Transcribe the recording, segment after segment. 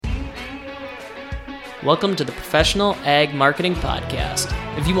Welcome to the Professional Ag Marketing Podcast.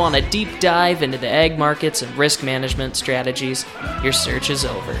 If you want a deep dive into the ag markets and risk management strategies, your search is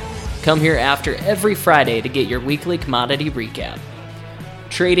over. Come here after every Friday to get your weekly commodity recap.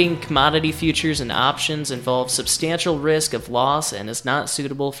 Trading commodity futures and options involves substantial risk of loss and is not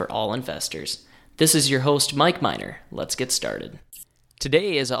suitable for all investors. This is your host, Mike Miner. Let's get started.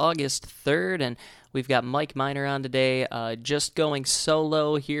 Today is August 3rd, and we've got Mike Miner on today, just going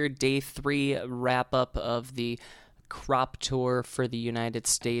solo here, day 3 wrap-up of the crop tour for the United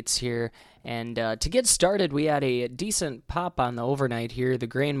States here. And to get started, we had a decent pop on the overnight here. The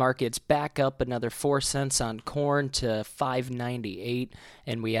grain market's back up another 4 cents on corn to $5.98,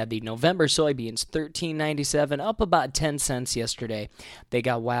 and we had the November soybeans $13.97, up about 10 cents yesterday. They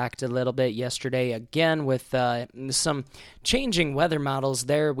got whacked a little bit yesterday again with some changing weather models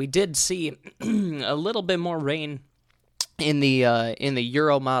there. We did see a little bit more rain in the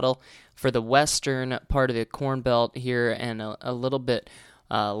Euro model for the western part of the Corn Belt here, and a little bit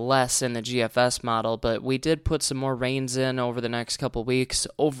less in the GFS model, but we did put some more rains in over the next couple weeks.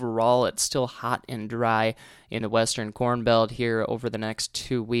 Overall, it's still hot and dry in the western Corn Belt here over the next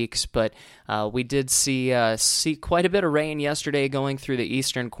 2 weeks, but we did see quite a bit of rain yesterday going through the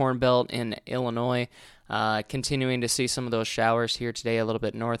eastern Corn Belt in Illinois. Continuing to see some of those showers here today a little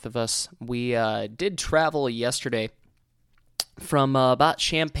bit north of us. We did travel yesterday from about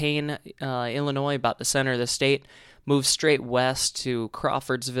Champaign, Illinois, about the center of the state, moved straight west to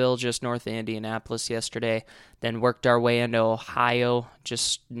Crawfordsville, just north of Indianapolis yesterday, then worked our way into Ohio,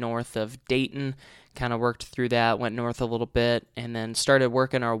 just north of Dayton, kind of worked through that, went north a little bit, and then started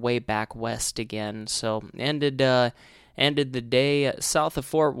working our way back west again. So ended the day south of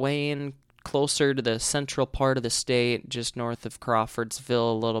Fort Wayne, closer to the central part of the state, just north of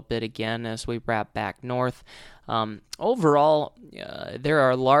Crawfordsville a little bit again as we wrap back north. Overall, there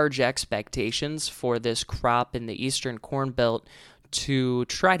are large expectations for this crop in the eastern Corn Belt to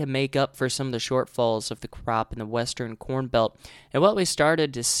try to make up for some of the shortfalls of the crop in the western Corn Belt. And what we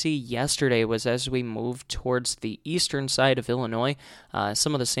started to see yesterday was as we moved towards the eastern side of Illinois,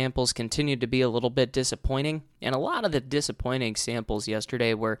 some of the samples continued to be a little bit disappointing. And a lot of the disappointing samples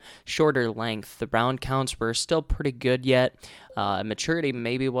yesterday were shorter length. The round counts were still pretty good yet. Maturity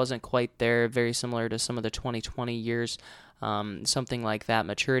maybe wasn't quite there, very similar to some of the 2020 years, something like that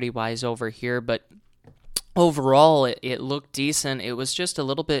maturity-wise over here. But overall, it looked decent. It was just a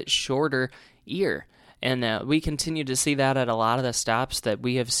little bit shorter ear. And we continue to see that at a lot of the stops that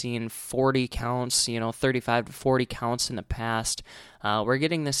we have seen 40 counts, 35 to 40 counts in the past. We're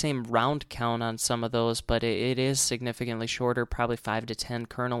getting the same round count on some of those, but it is significantly shorter, probably 5 to 10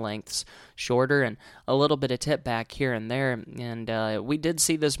 kernel lengths shorter, and a little bit of tip back here and there. And we did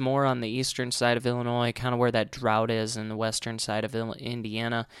see this more on the eastern side of Illinois, kind of where that drought is, and the western side of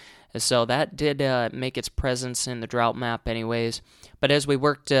Indiana. So that did make its presence in the drought map anyways. But as we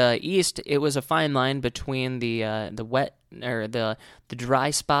worked east, it was a fine line between the wet or the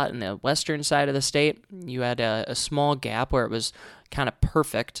dry spot in the western side of the state. You had a small gap where it was kind of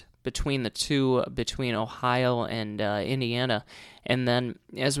perfect between the two, between Ohio and Indiana. And then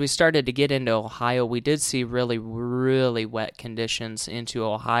as we started to get into Ohio, we did see really, really wet conditions into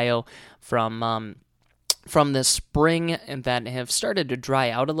Ohio from this spring and that have started to dry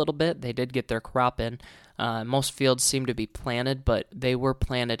out a little bit. They did get their crop in. Most fields seem to be planted, but they were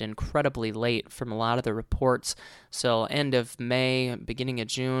planted incredibly late from a lot of the reports. So end of May, beginning of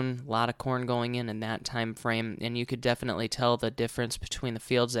June, a lot of corn going in that time frame, and you could definitely tell the difference between the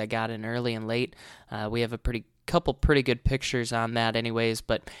fields that got in early and late. We have a couple pretty good pictures on that anyways,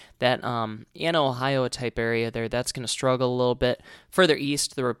 but that in Ohio type area there, that's going to struggle a little bit. Further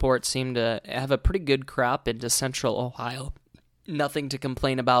east, the reports seem to have a pretty good crop into central Ohio. Nothing to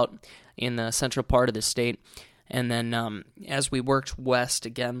complain about in the central part of the state. And then as we worked west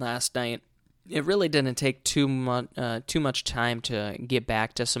again last night, it really didn't take too much time to get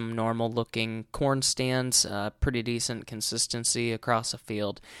back to some normal-looking corn stands, pretty decent consistency across the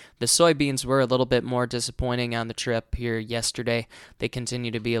field. The soybeans were a little bit more disappointing on the trip here yesterday. They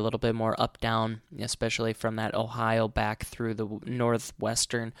continue to be a little bit more up-down, especially from that Ohio back through the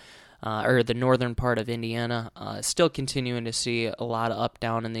northwestern or the northern part of Indiana. Still continuing to see a lot of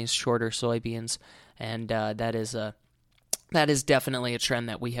up-down in these shorter soybeans, and that is definitely a trend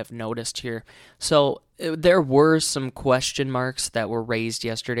that we have noticed here. So there were some question marks that were raised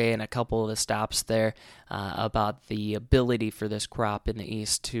yesterday in a couple of the stops there about the ability for this crop in the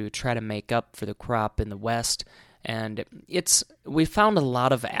east to try to make up for the crop in the west. And we found a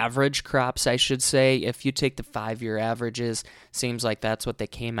lot of average crops, I should say. If you take the 5-year averages, seems like that's what they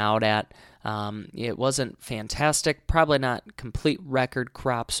came out at. It wasn't fantastic, probably not complete record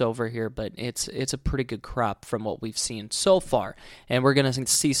crops over here, but it's a pretty good crop from what we've seen so far. And we're going to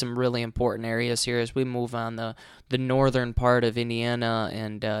see some really important areas here as we move on the northern part of Indiana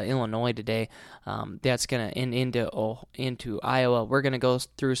and Illinois today. That's going to into Iowa. We're going to go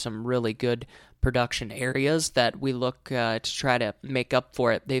through some really good production areas that we look to try to make up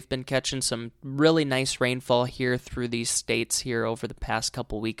for it. They've been catching some really nice rainfall here through these states here over the past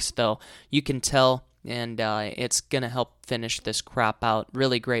couple weeks, though. You can tell, and it's going to help finish this crop out.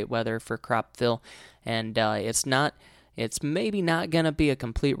 Really great weather for Cropville, and it's maybe not going to be a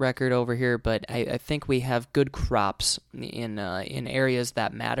complete record over here, but I think we have good crops in areas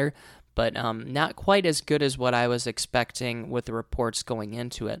that matter, but not quite as good as what I was expecting with the reports going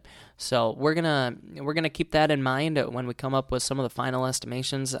into it. So we're gonna keep that in mind when we come up with some of the final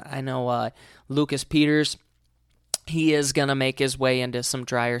estimations. I know Lucas Peters, he is going to make his way into some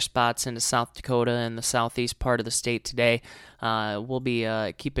drier spots into South Dakota and the southeast part of the state today. We'll be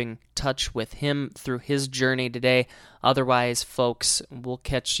keeping touch with him through his journey today. Otherwise, folks, we'll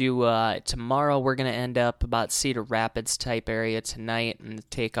catch you tomorrow. We're going to end up about Cedar Rapids type area tonight and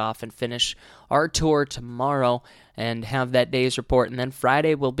take off and finish our tour tomorrow and have that day's report. And then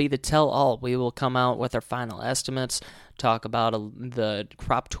Friday will be the tell-all. We will come out with our final estimates, talk about the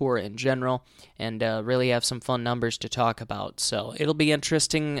crop tour in general, and really have some fun numbers to talk about. So it'll be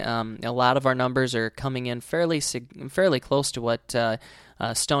interesting. A lot of our numbers are coming in fairly close to what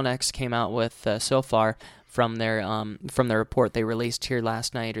StoneX came out with so far from their report they released here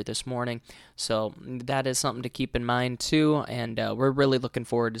last night or this morning. So that is something to keep in mind too, and we're really looking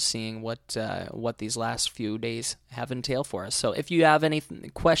forward to seeing what these last few days have entailed for us. So if you have any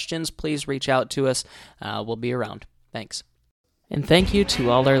questions, please reach out to us. We'll be around. Thanks. And thank you to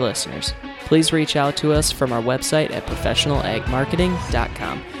all our listeners. Please reach out to us from our website at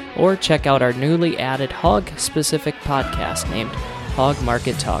professionalagmarketing.com or check out our newly added hog-specific podcast named Hog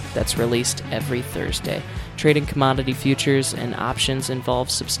Market Talk that's released every Thursday. Trading commodity futures and options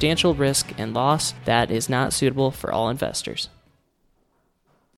involves substantial risk and loss that is not suitable for all investors.